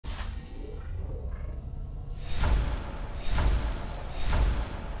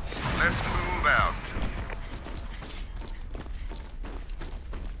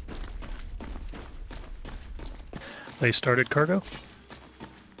They started cargo.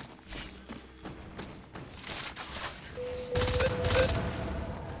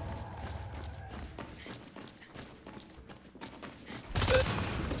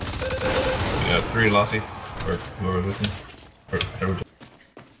 We got 3 Lassie, or whoever with me. Or whoever.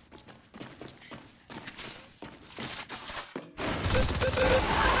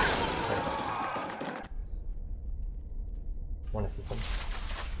 One is this one.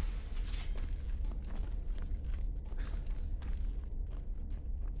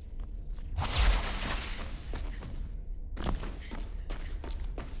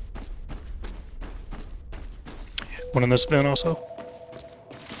 One in this vent also.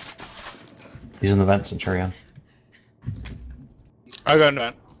 He's in the vent, Centurion. I got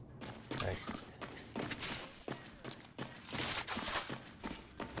none. Nice.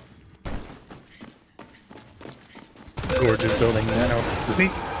 Gorgeous building now.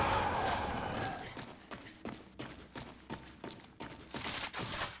 Peek.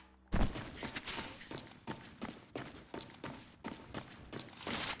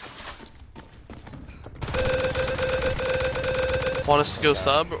 Want us to go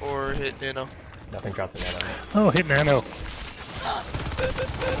sub or hit nano? Nothing dropped the nano. Oh, hit nano.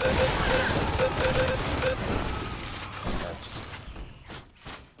 Starts.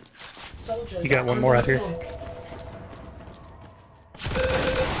 You got one more out here.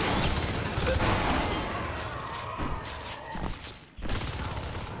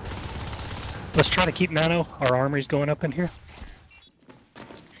 Let's try to keep nano. Our armory's going up in here.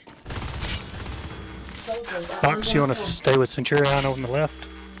 Fox, you want to stay with Centurion on the left?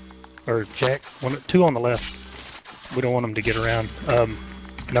 Or Jack? Two on the left. We don't want them to get around.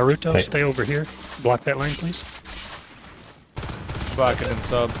 Naruto, Hey. stay over here. Block that lane, please. Block it and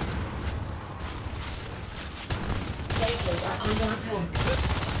sub.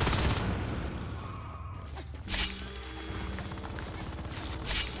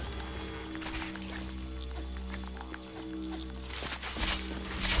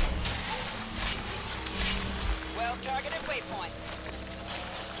 Well targeted waypoint.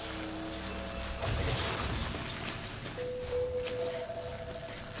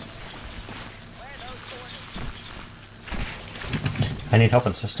 I need help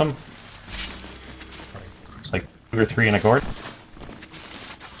in system. It's like 2 or 3 in a gourd.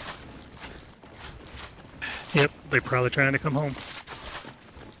 Yep, they're probably trying to come home.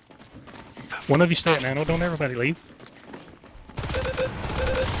 One of you stay at nano, don't everybody leave.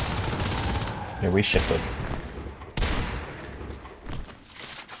 Yeah, we shifted.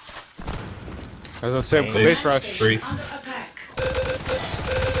 I was gonna say, base rush. 3. Oh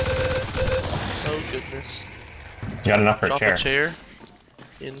goodness. You got enough for Drop a chair. a chair.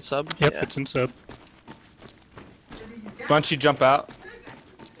 In sub? Yep, Yeah. it's in sub. Bunchy jump out.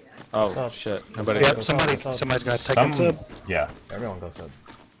 Oh Sub. shit. Nobody. Yep, somebody's got to take in sub. Yeah. Everyone goes sub.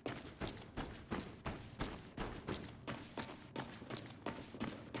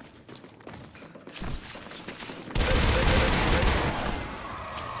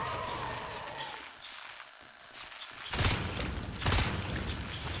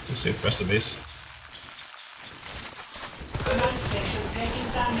 We save rest of base. Command station taking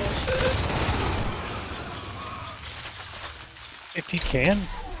damage. If you can.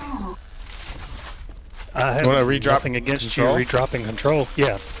 I have Wanna redrop nothing against control? you redropping control.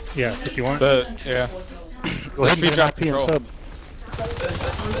 Yeah, yeah, if you want. Yeah. Go ahead and get an redrop IP and control. sub. Soldiers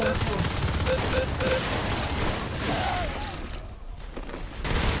are under attack.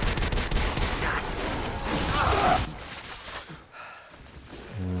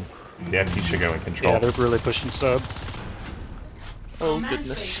 Yeah, he should go in control. Yeah, they're really pushing sub. Oh Command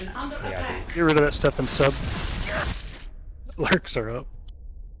goodness. station under Yeah, attack. these. Get rid of that stuff in sub. Lurks are up.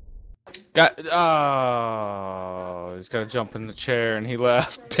 Oh, he's gotta jump in the chair and he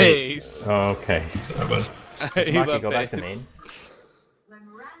left base. Oh, okay. So that was He Smaki, left go back to base. main.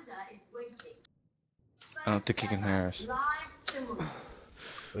 I don't think he can hear us.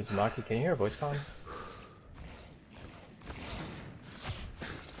 Uzumaki, can you hear voice comms?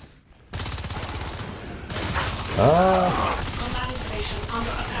 Command station under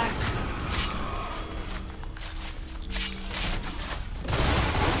attack.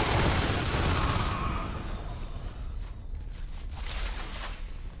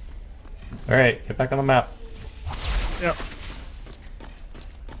 Alright, get back on the map. Yep.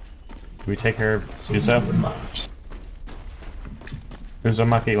 Do we take care of Suzo?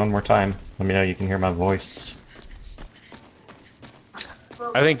 Uzumaki one more time. Let me know you can hear my voice.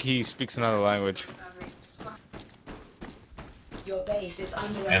 I think he speaks another language. Your base is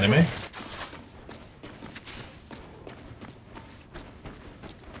under anime. attack.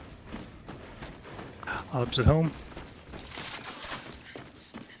 Obs at home.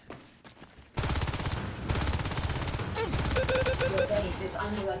 base is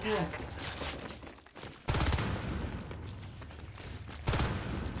under attack.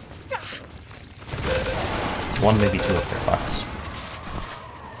 One, maybe two up there, Fox.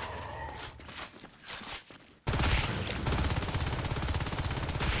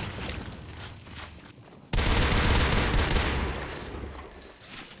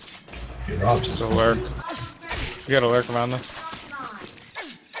 Your ops is Still lurk. You gotta lurk around this.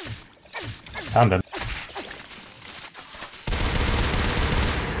 Found him.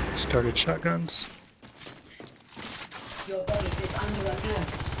 Started shotguns. Your base is under attack.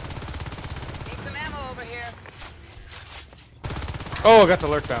 Need some ammo over here. Oh, I got the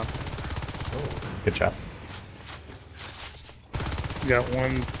lurk down. Good job. Got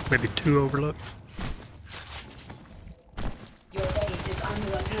one, maybe two overlook. Your base is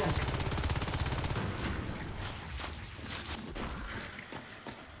under attack.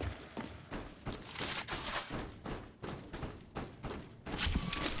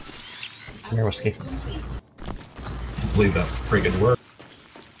 Here, whiskey. believe that friggin' work.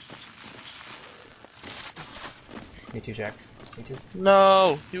 Me too, Jack. Me too.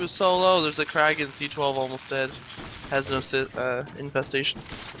 No, he was so low. There's a Kraken C12 almost dead. Has no infestation.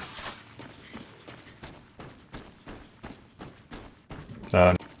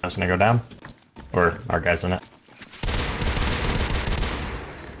 So, that's gonna go down? Or our guys in it?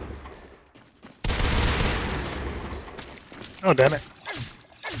 Oh, damn it.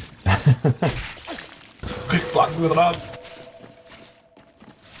 Quick, block me with an ops.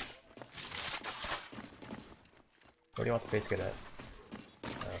 Where do you want the base good at?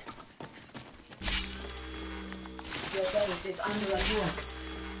 Your base is under attack.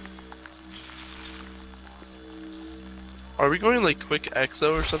 Are we going like quick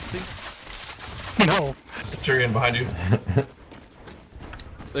exo or something? No. Centurion behind you.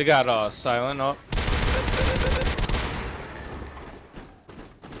 They got silent up.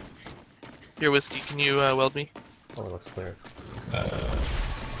 Here, Whiskey, can you weld me? Oh, it looks clear.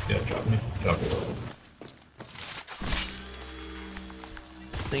 Yeah, drop me. Drop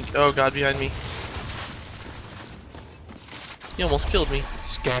me. Oh god, behind me. He almost killed me.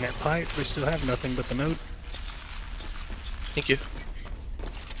 Scan it pipe. We still have nothing but the node. Thank you.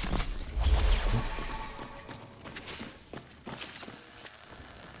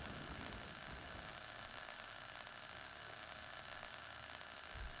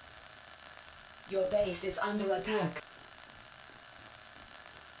 Your base is under attack.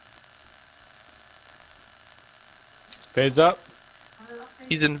 Fades up.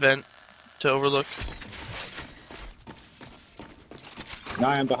 He's in vent to overlook.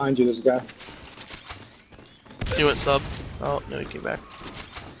 I am behind you, this guy. He went sub. Oh, no, he came back.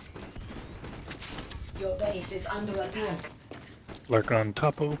 Your base is under attack. Lurk on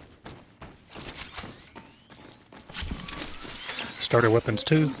topo. Starter weapons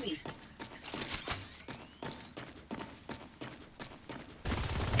too.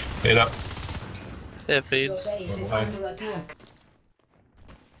 Fade up. Yeah, Your fades. base is Behind. under attack.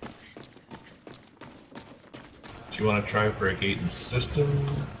 Do you want to try for a gate and system?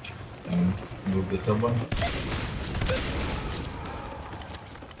 And move to someone?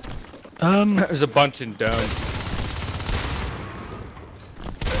 There's a bunch in dome.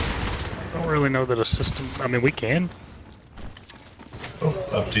 I don't really know that a system. I mean, we can. Oh,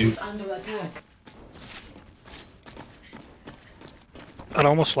 Your up base to you. is under attack. I'd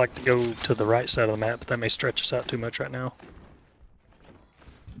almost like to go to the right side of the map, but that may stretch us out too much right now.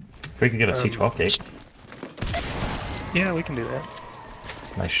 If we could get a C12 gate. Yeah, we can do that.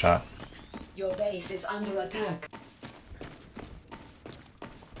 Nice shot. Your base is under attack.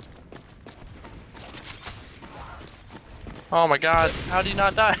 Oh my god, how do you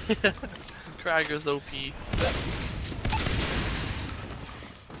not die? Krager's OP.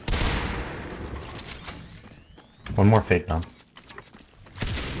 One more fade down.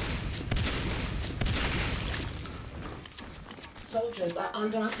 Soldiers are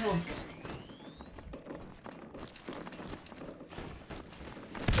under attack.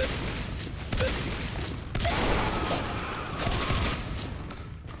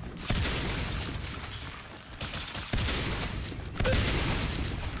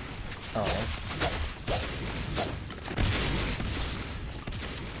 Oh,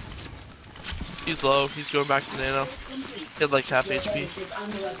 He's low, he's going back to nano. He had like half Your HP. base is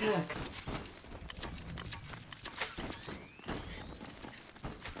under attack.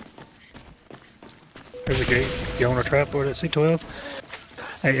 There's a gate. You on a trap board at C12.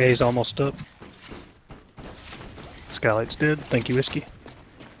 AA's almost up. Skylight's dead. Thank you, Whiskey.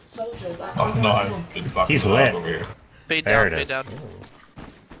 Soldiers are Oh under no, attack. I've been fucking He's up lit. over here. Fade There down, it fade is. down.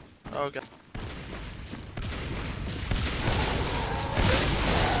 Oh god.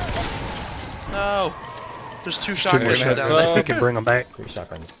 No! There's two Two more shotguns shotguns. down shotguns. there. We can bring them back. 3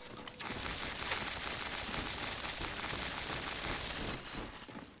 shotguns.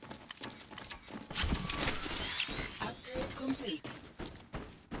 Upgrade complete.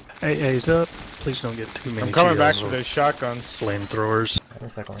 AA's up. Please don't get too many. I'm coming back GLs for or those shotguns. flamethrowers. I'm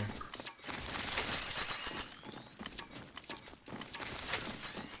recycling.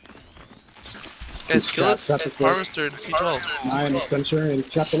 Guys, kill us. Trap is Harvester and C12. I am Centurion.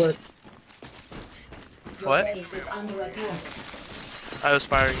 Trap alert. Your What? base is under attack. I was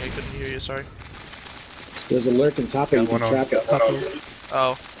firing, I couldn't hear you, sorry. There's a lurk on top of you. Got one You on can trap it. Taco.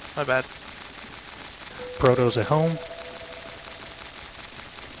 Oh, my bad. Proto's at home.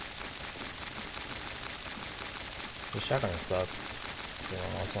 The shotgun is sub. Yeah,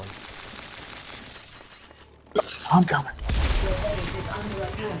 last one. I'm coming. Your base is under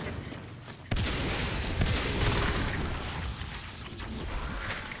attack.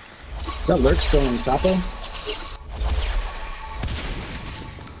 Is that lurk still on top of?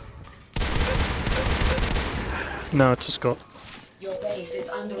 No, it's a skull. Your base is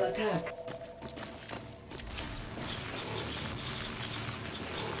under attack.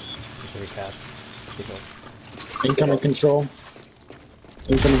 Just a recap. Sequel. Incoming control.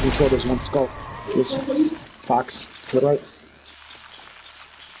 Incoming control. There's one skull. This box to the right.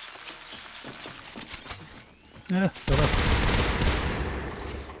 Yeah, don't know.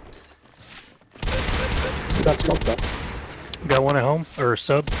 So that's skull though. Got one at home or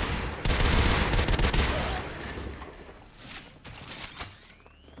sub.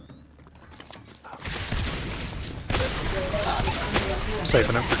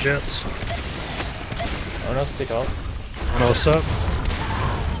 Saving up for jets. Oh no, stick up. No sub.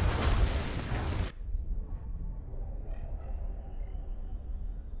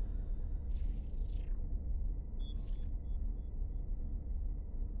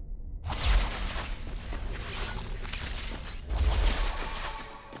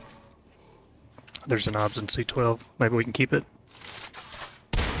 There's an obs in C12. Maybe we can keep it.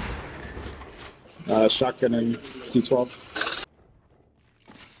 Shotgun and C12.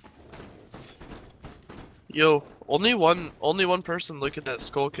 Yo, only one person look at that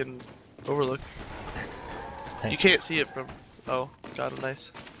skull can overlook. You Nice. can't see it from. Oh, got it,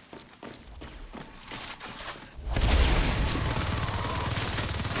 nice.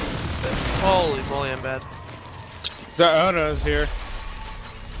 Holy moly, I'm bad. Zaona's here.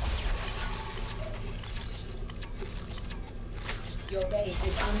 Your base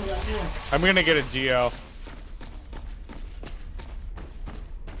is under attack. I'm gonna get a GL.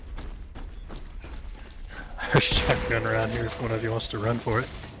 There's a shotgun around here if one of you wants to run for it.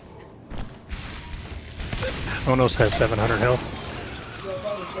 Onos has 700 health. Your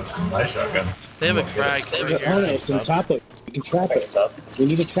base is That's under my attack. shotgun. They have a crag over There's here. Onus on top of it. You can trap it. We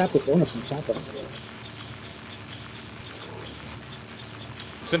need to trap this Onus on top of it.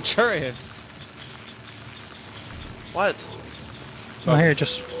 Centurion. What? Oh, here,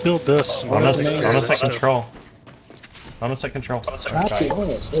 just build this. On us, Onus on us That's at control. On us at control. Trap the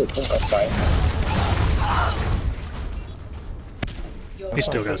Onus. Oh, crap. Your He's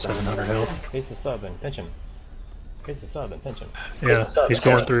still base got is under 700 health. attack. Face the sub and pinch him. Face the sub and pinch him. Yeah, he's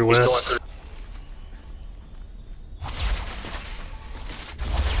going through west.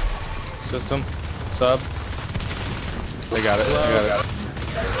 System. Sub. They got it. They got it.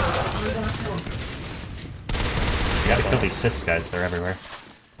 You gotta kill these cis guys, they're everywhere.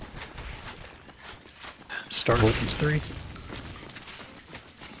 Start weapons 3.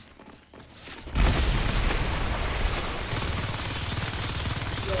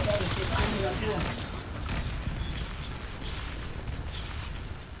 Your base is under attack.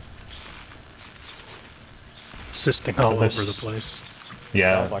 Assisting all This- over the place.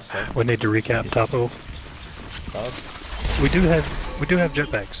 Yeah, Sub, watch sub. We need to recap Topo. Sub. We do have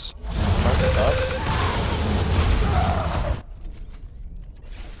jetpacks. Marcy sub.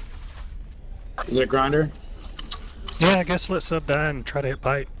 Is it a grinder? Yeah, I guess let sub die and try to hit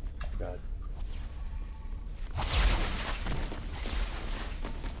pipe. God.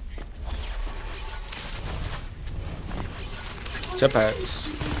 Jetpacks.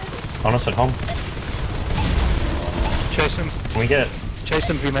 on us at home. Chase him. Can we get it? Chase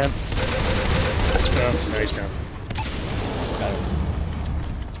him, V-Man. He's down. No, he's down. Got it.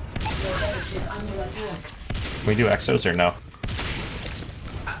 Your base is under attack. Can we do exos or no?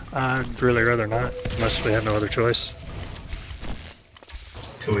 I'd really rather not, unless we have no other choice.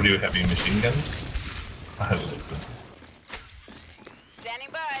 Can we do heavy machine guns? I would like that. Standing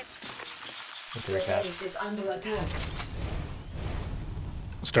by. Need to Your recap. base is under attack.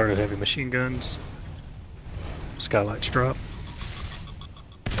 Started heavy machine guns. Skylights drop.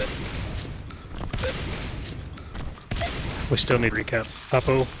 We still need recap.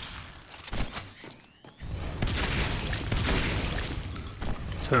 Papo.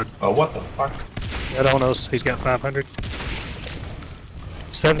 So, Oh, what the fuck? I don't know. He's got 500.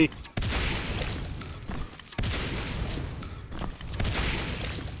 70.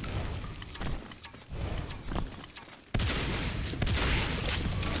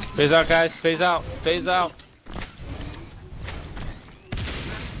 Phase out, guys. Phase out. Phase out.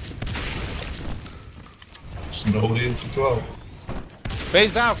 Snowed in as well.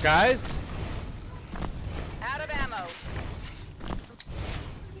 Phase out, guys. Out of ammo.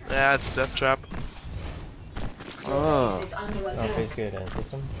 Yeah, it's death trap. Oh. Base is under Oh, attack. base good and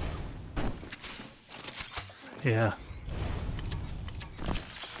system. Yeah.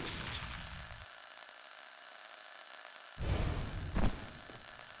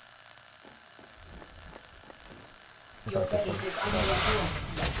 Your Okay, base system. is under attack.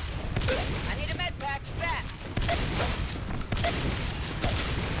 I need a med pack stat.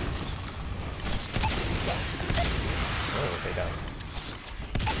 Oh, they down.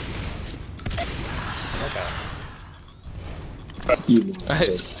 Okay. You monster.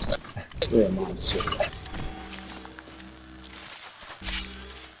 Nice. You're a monster.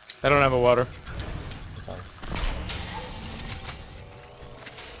 I don't have a water. That's fine.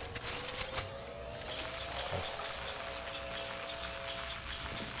 Nice.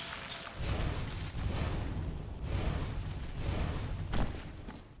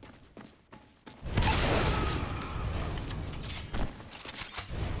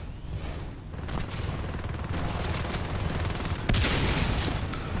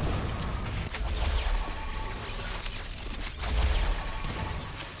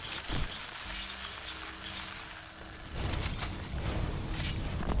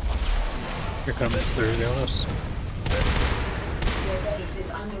 Here comes TGNS. Your base is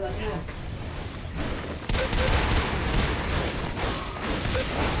under attack.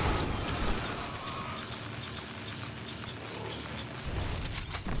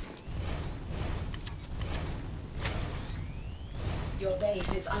 Your base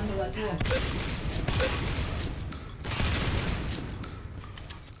is under attack.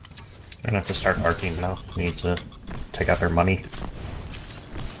 I'm gonna have to start marking now. We need to take out their money.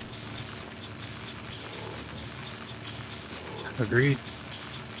 Agreed.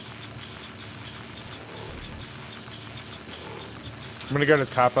 I'm gonna go to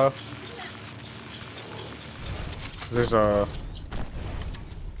Tapa. There's a.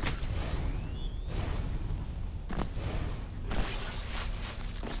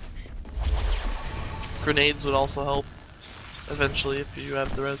 Grenades would also help eventually if you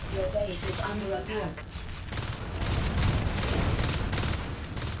have the res. Your base is under attack.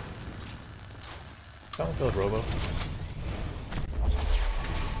 Someone build Robo.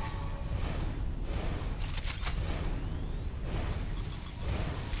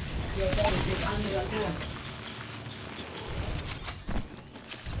 Your base is under attack.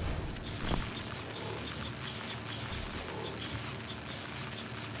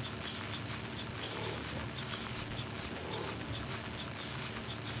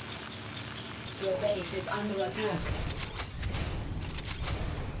 Your base is under attack.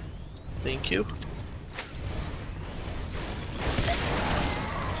 Thank you.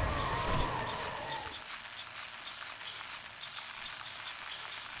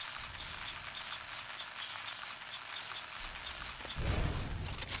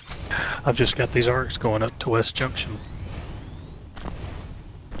 I've just got these arcs going up to West Junction.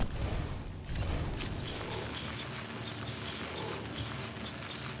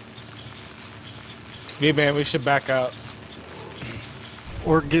 Yeah, man, we should back out.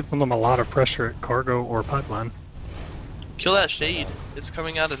 Or giving them a lot of pressure at cargo or pipeline. Kill that shade. It's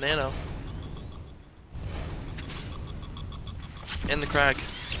coming out of nano. And the crag.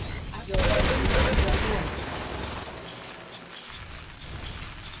 Your base is under attack.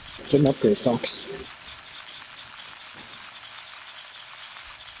 Get an upgrade, Fox.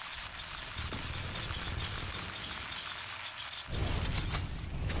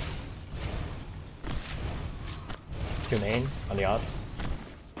 Two main on the ops.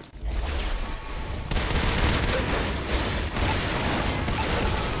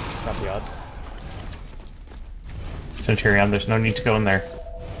 Got the ops. Centurion, there's no need to go in there.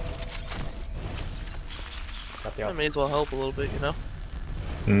 Got the That ops. may as well help a little bit, you know?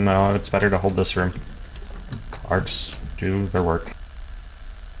 No, it's better to hold this room. Arcs do their work.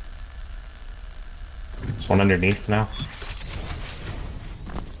 There's one underneath now.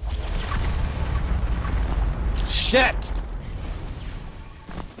 Shit!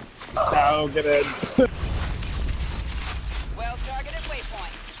 Oh, get in. Well targeted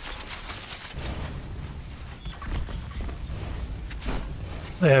waypoint.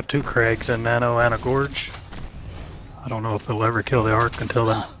 They have 2 Crags in Nano and a Gorge. I don't know if they'll ever kill the Ark until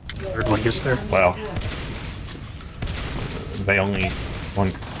the third one gets there. Well, they only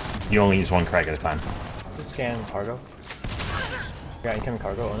one. You only use 1 Crag at a time. Just scan cargo. Yeah, incoming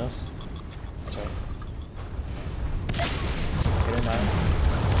cargo on us. Check. Get in now.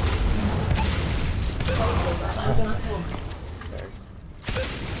 Sorry.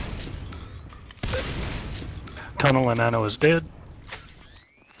 Tunnel in Nano is dead.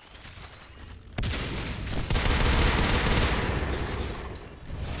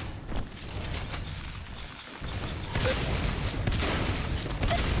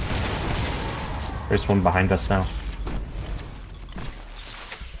 There's one behind us now.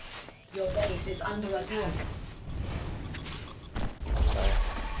 Your base is under attack. That's fire.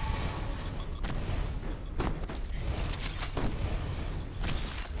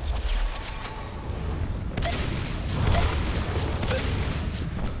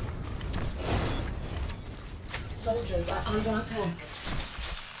 Soldiers are under attack.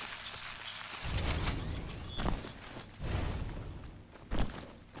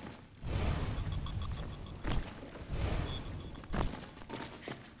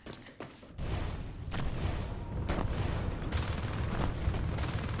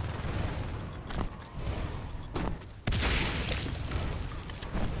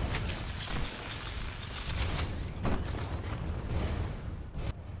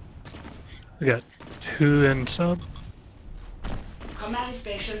 We got 2 in sub. Command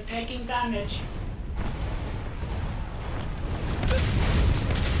station taking damage.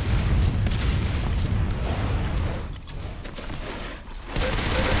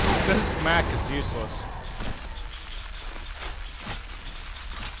 This Mac is useless.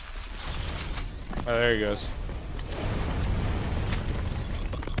 Oh, there he goes.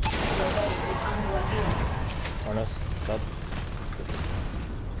 Your base is under attack. Harness. Sub. System.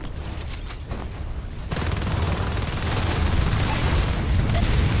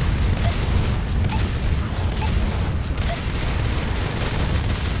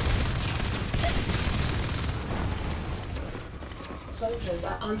 Soldiers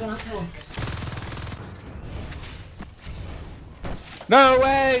are under attack. No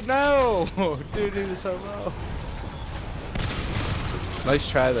way! No! Dude, he was so low. Nice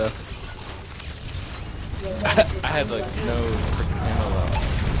try though. Your base is I had under like attack. no freaking ammo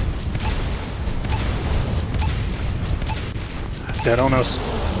left. Dead on us.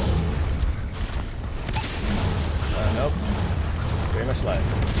 Nope. It's very much live.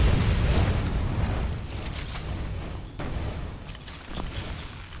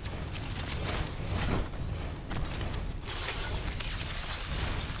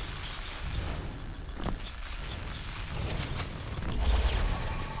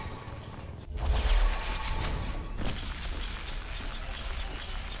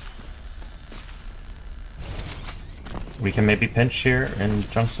 We can maybe pinch here and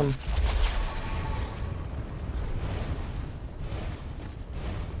junk some.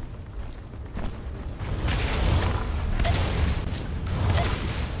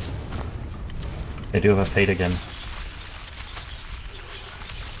 They do have a fade again.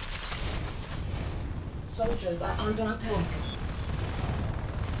 Soldiers are under attack.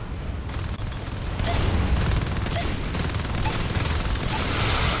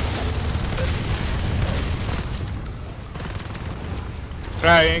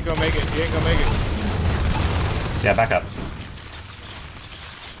 Try, you ain't gonna make it. You ain't gonna make it. Yeah, back up.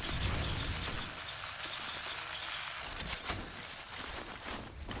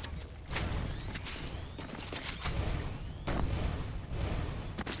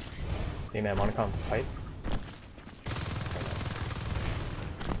 Hey man, wanna come fight?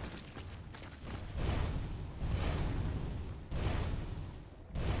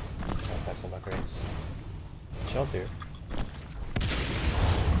 Let's have some upgrades. Shell's here.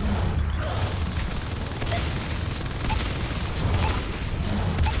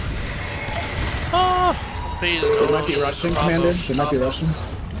 Fade They might be rushing, Commander. They might be rushing.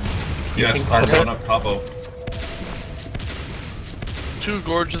 Yes, I'm going up Topo. 2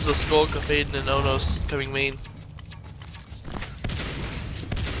 Gorges, a Skulk, a Faden, and Onos coming main.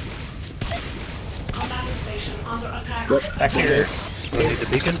 Command station under attack. Yep. Back here. Do I need the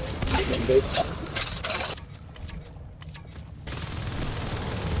beacon? Base.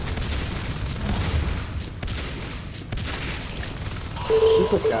 Shoot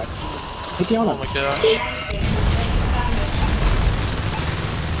this guy. Take you on Oh him. my gosh. Command station taking damage.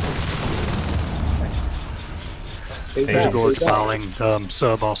 Nice. Phase There's a out, Gorge phase out. fouling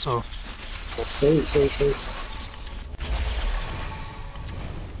sub also. Phase.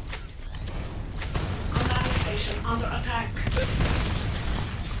 Command station under attack.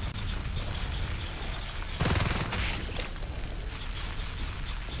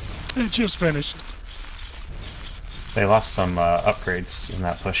 It just finished. They lost some upgrades in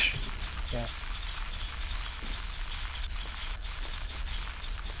that push. Yeah.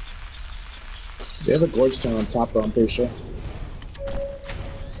 They have a gorge town on top though, I'm pretty sure.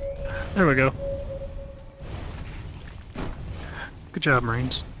 There we go. Good job,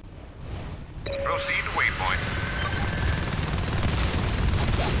 Marines.